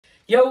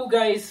Yo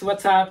guys,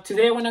 what's up?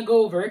 Today I want to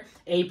go over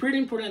a pretty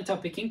important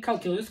topic in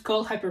calculus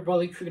called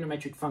hyperbolic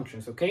trigonometric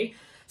functions, okay?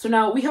 So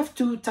now we have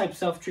two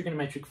types of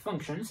trigonometric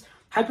functions,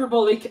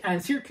 hyperbolic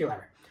and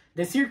circular.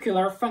 The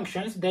circular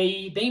functions,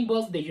 they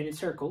involve the unit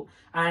circle,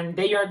 and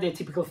they are the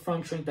typical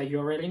functions that you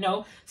already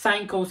know,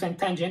 sine, cosine,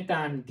 tangent,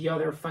 and the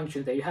other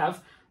functions that you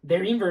have.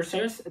 They're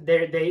inverses,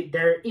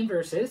 they're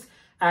inverses,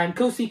 and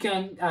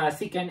cosecant,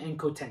 secant, and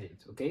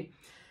cotangent, okay?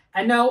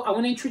 And now I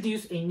want to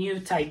introduce a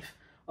new type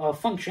of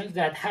functions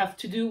that have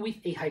to do with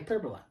a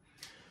hyperbola.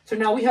 So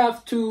now we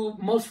have two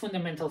most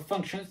fundamental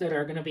functions that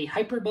are going to be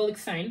hyperbolic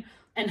sine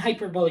and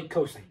hyperbolic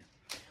cosine.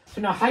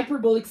 So now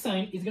hyperbolic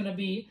sine is going to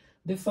be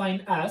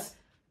defined as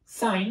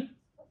sine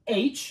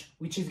h,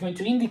 which is going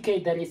to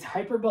indicate that it's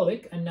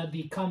hyperbolic and not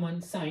the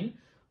common sine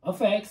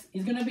of x,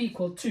 is going to be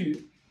equal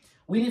to,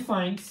 we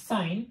define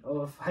sine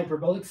of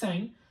hyperbolic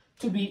sine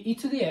to be e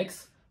to the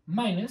x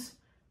minus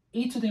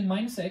e to the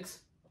minus x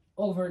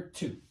over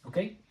 2,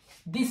 okay?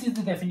 This is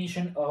the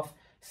definition of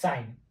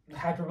sine,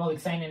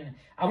 hyperbolic sine, and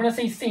I want to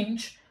say sinh,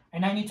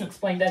 and I need to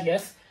explain that,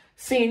 yes.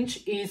 Sinh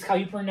is how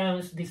you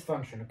pronounce this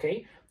function,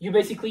 okay? You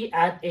basically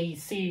add a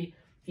c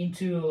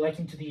into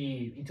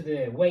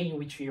the way in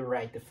which you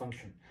write the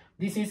function.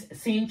 This is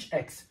sinh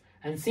x,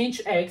 and sinh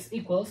x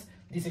equals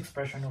this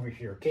expression over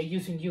here, okay,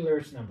 using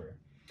Euler's number.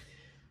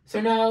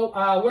 So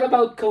now, what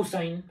about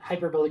cosine,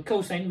 hyperbolic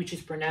cosine, which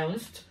is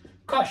pronounced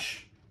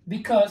cosh,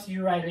 because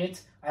you write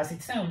it as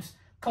it sounds,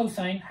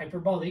 cosine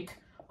hyperbolic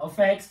of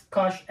x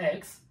cosh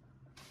x.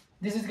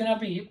 This is going to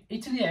be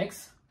e to the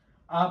x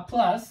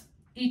plus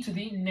e to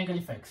the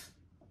negative x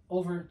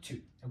over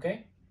 2,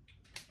 okay?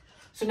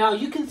 So now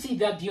you can see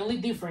that the only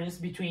difference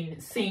between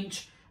sinh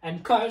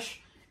and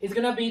cosh is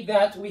going to be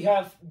that we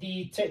have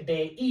the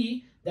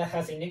e that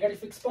has a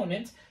negative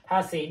exponent,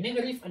 has a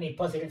negative and a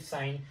positive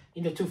sign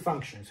in the two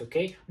functions,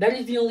 okay? That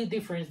is the only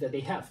difference that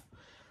they have.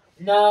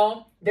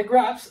 Now, the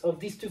graphs of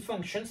these two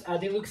functions,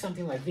 they look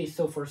something like this.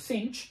 So for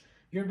sinh,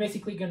 you're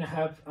basically gonna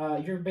have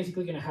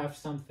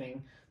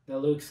something that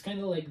looks kind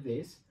of like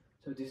this.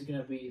 So this is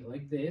gonna be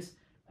like this,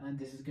 and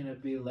this is gonna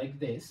be like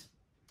this.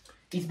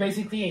 It's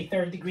basically a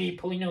third degree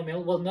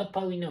polynomial. Well, not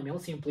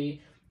polynomial,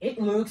 simply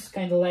it looks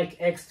kind of like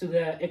x to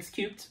the x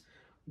cubed.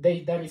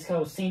 That is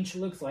how sinh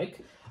looks like.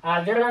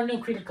 There are no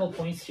critical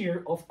points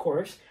here, of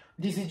course.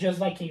 This is just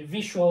like a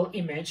visual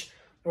image,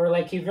 or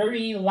like a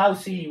very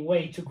lousy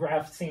way to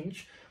graph sinh.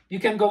 You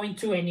can go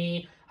into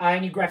any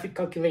graphic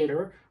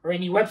calculator or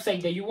any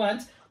website that you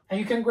want, and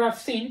you can graph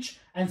sinh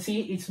and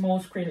see its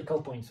most critical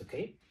points,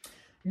 okay?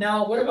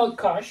 Now, what about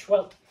cosh?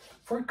 Well,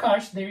 for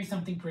cosh, there is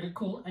something pretty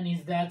cool, and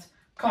is that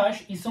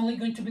cosh is only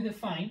going to be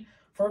defined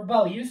for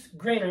values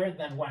greater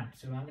than 1.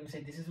 So I'm going to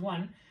say this is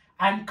 1,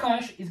 and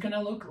cosh is going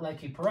to look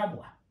like a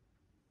parabola.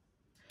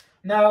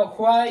 Now,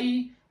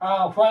 why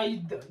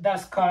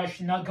does cosh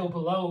not go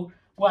below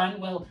 1?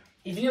 Well,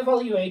 if you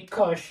evaluate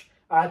cosh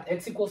at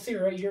x equals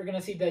 0, you're going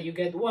to see that you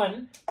get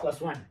 1 plus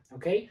 1,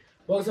 okay?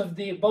 Both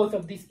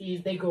of these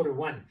e's, they go to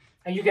 1.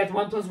 And you get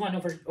 1 plus 1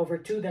 over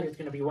 2, that is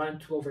going to be 1,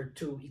 2 over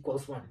 2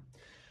 equals 1.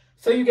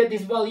 So you get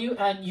this value,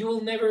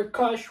 and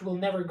cosh will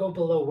never go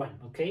below 1,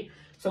 okay?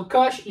 So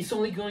cosh is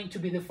only going to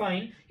be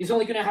defined, is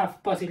only going to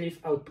have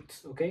positive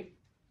outputs, okay?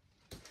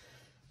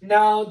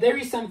 Now, there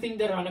is something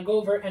that I want to go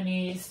over, and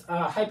is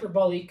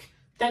hyperbolic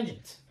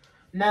tangent.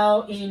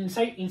 Now, in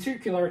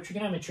circular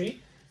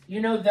trigonometry, you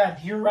know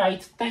that you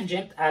write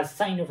tangent as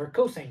sine over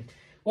cosine.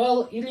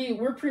 Well,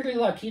 we're pretty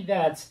lucky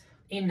that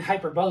in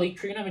hyperbolic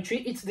trigonometry,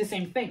 it's the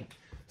same thing.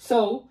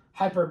 So,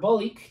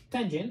 hyperbolic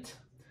tangent,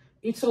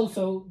 it's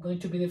also going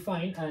to be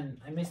defined, and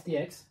I missed the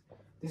x.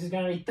 This is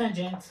going to be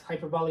tangent,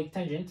 hyperbolic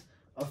tangent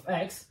of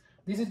x.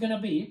 This is going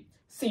to be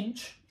sinh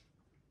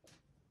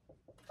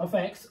of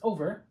x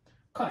over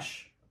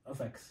cosh of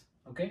x,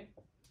 okay?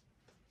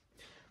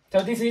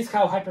 So this is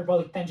how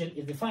hyperbolic tangent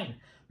is defined.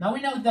 Now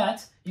we know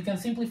that you can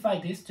simplify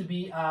this to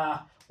be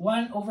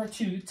 1 over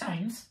 2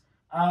 times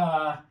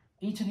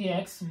e to the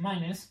x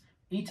minus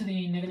e to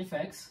the negative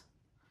x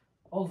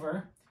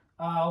over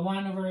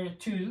 1 over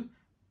 2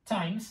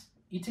 times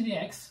e to the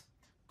x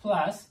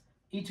plus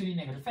e to the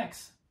negative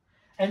x.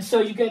 And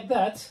so you get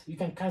that, you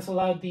can cancel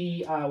out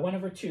the 1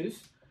 over 2's,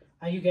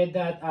 and you get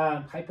that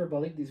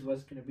hyperbolic, this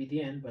was going to be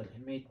the end, but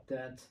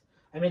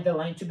I made that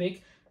line too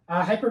big.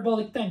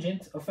 Hyperbolic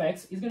tangent of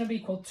x is going to be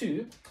equal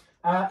to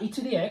e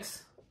to the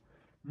x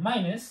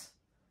minus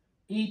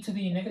e to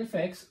the negative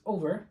x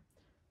over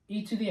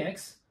e to the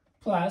x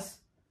plus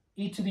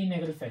e to the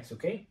negative x,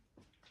 okay?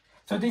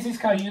 So this is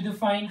how you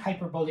define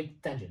hyperbolic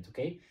tangent,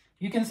 okay?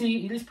 You can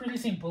see it is pretty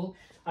simple.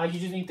 You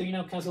just need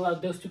to, cancel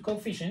out those two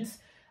coefficients,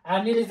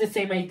 and it is the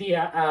same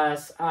idea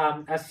as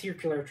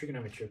circular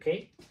trigonometry,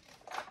 okay?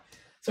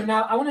 So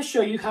now I want to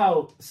show you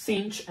how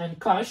sinh and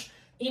cosh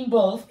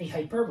involve a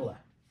hyperbola.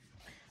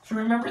 So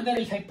remember that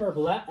a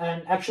hyperbola,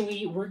 and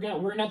actually we're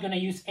not gonna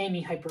use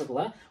any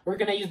hyperbola. We're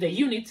gonna use the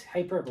unit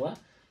hyperbola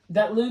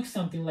that looks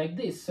something like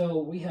this. So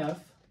we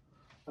have,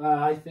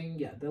 I think,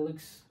 yeah, that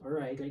looks all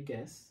right, I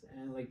guess,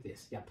 and like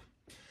this. Yep.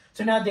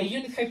 So now the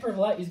unit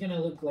hyperbola is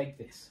gonna look like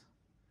this.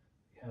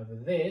 We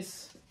have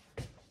this,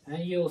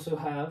 And you also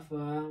have,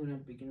 I'm going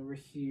to begin over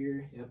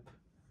here, yep.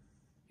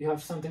 You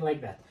have something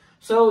like that.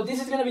 So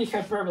this is going to be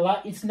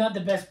hyperbola. It's not the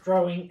best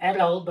drawing at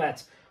all,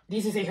 but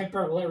this is a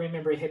hyperbola.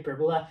 Remember, a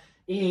hyperbola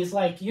is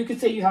like, you could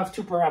say you have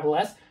two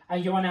parabolas,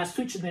 and you want to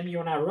switch them, you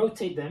want to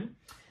rotate them,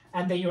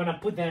 and then you want to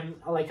put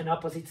them like on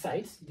opposite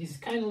sides. This is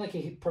kind of like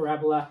a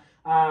parabola,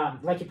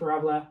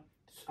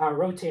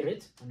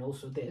 rotated, and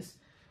also this.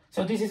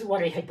 So this is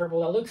what a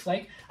hyperbola looks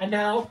like. And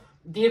now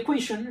the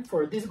equation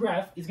for this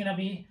graph is going to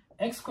be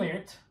x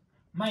squared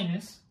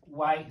minus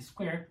y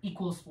squared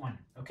equals 1,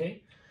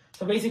 okay?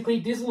 So basically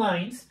these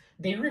lines,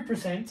 they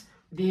represent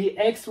the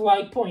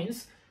xy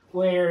points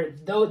where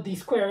the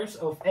squares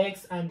of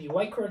x and the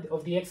y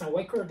of the x and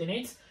y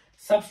coordinates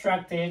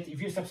subtracted,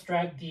 if you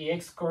subtract the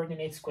x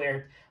coordinate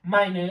squared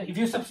minus, if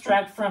you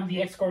subtract from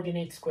the x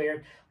coordinate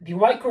squared the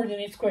y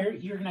coordinate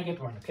squared, you're gonna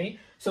get 1, okay?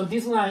 So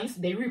these lines,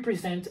 they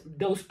represent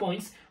those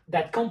points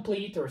that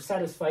complete or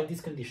satisfy this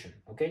condition,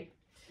 okay?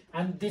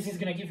 And this is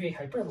gonna give you a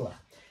hyperbola.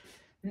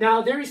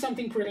 Now there is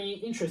something pretty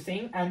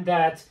interesting, and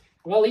that,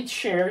 well, it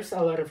shares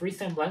a lot of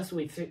resemblance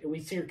with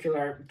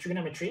circular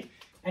trigonometry,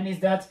 and is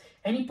that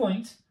any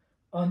point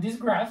on this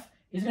graph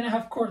is going to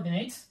have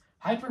coordinates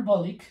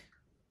hyperbolic,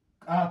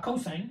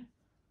 cosine,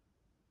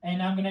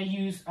 and I'm gonna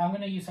use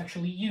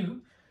actually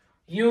u.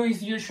 U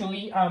is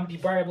usually the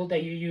variable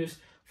that you use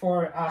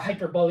for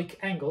hyperbolic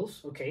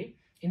angles. Okay,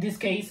 in this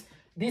case,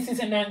 this is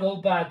an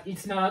angle, but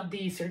it's not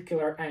the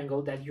circular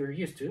angle that you're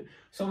used to.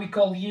 So we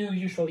call u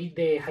usually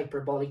the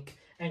hyperbolic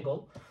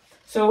angle.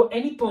 So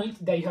any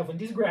point that you have on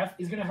this graph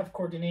is going to have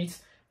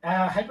coordinates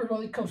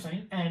hyperbolic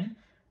cosine and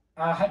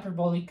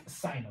hyperbolic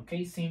sine,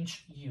 okay, sinh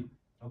u,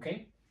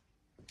 okay?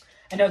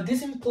 And now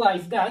this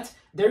implies that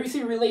there is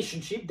a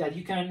relationship that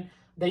you can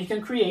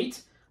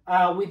create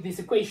with this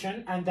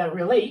equation, and that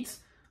relates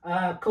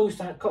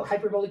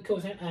hyperbolic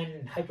cosine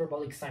and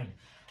hyperbolic sine.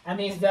 And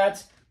is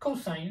that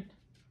cosine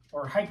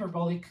or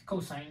hyperbolic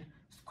cosine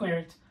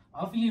squared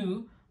of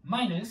u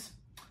minus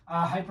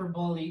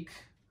hyperbolic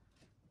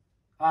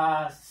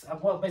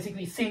well,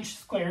 basically sinh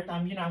squared.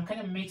 I'm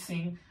kind of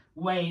mixing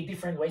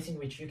different ways in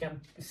which you can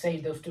say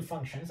those two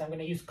functions. I'm going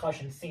to use cos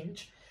and sinh.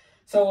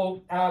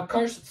 So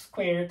cos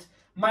squared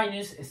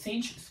minus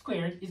sinh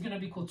squared is going to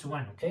be equal to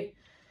 1, okay?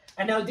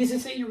 And now this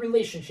is a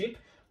relationship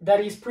that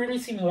is pretty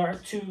similar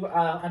to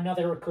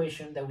another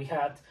equation that we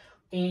had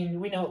in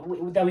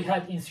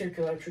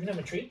circular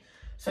trigonometry.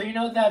 So you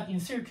know that in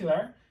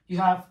circular you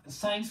have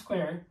sine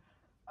squared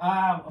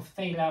of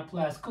theta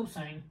plus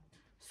cosine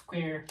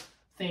squared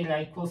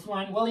theta equals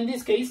 1. Well, in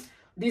this case,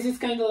 this is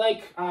kind of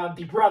like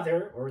the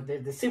brother or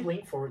the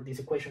sibling for this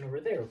equation over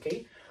there,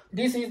 okay?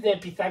 This is the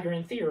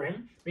Pythagorean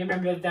theorem.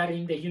 Remember that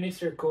in the unit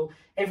circle,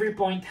 every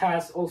point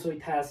has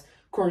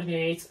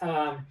coordinates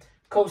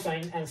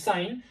cosine and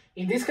sine.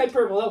 In this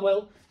hyperbola,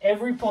 well,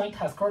 every point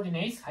has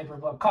coordinates,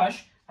 hyperbola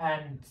cos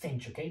and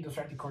sinh, okay? Those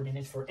are the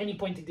coordinates for any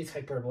point in this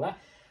hyperbola.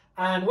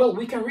 And, well,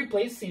 we can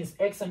replace, since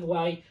x and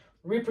y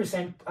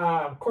represent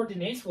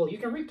coordinates, well, you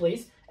can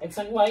replace x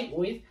and y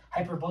with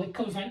hyperbolic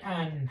cosine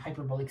and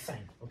hyperbolic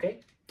sine,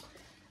 okay?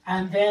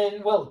 And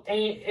then, well,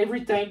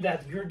 every time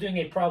that you're doing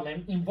a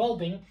problem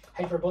involving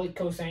hyperbolic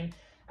cosine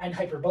and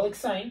hyperbolic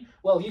sine,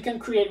 well, you can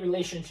create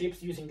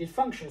relationships using these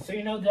functions. So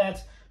you know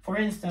that, for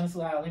instance,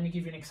 let me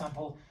give you an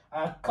example.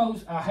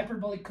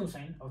 Hyperbolic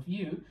cosine of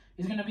u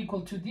is going to be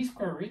equal to the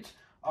square root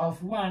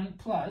of 1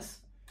 plus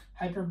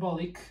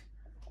hyperbolic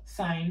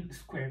sine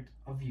squared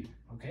of u,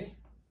 okay?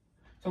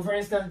 So, for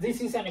instance,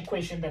 this is an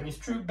equation that is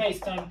true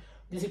based on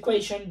this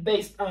equation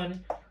based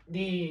on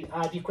the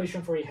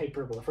equation for a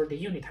hyperbola, for the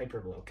unit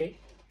hyperbola, okay?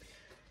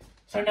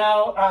 So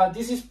now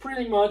this is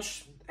pretty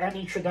much an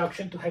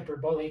introduction to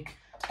hyperbolic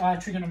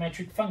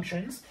trigonometric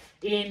functions.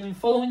 In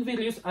following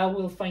videos, I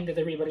will find the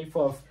derivative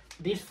of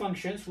these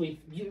functions.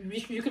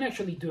 You can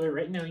actually do it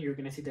right now. You're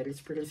gonna see that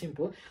it's pretty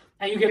simple,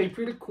 and you get a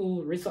pretty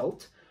cool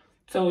result.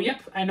 So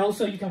yep, and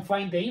also you can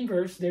find the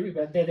inverse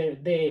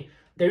derivative, the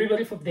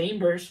derivative of the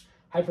inverse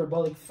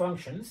hyperbolic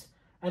functions,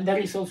 and that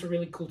is also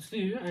really cool to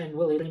do, and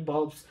well, it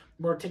involves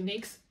more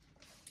techniques.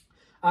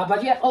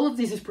 But yeah, all of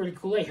this is pretty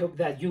cool. I hope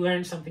that you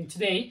learned something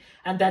today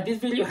and that this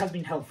video has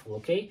been helpful,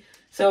 okay?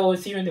 So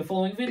see you in the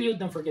following video.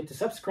 Don't forget to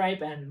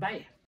subscribe, and bye.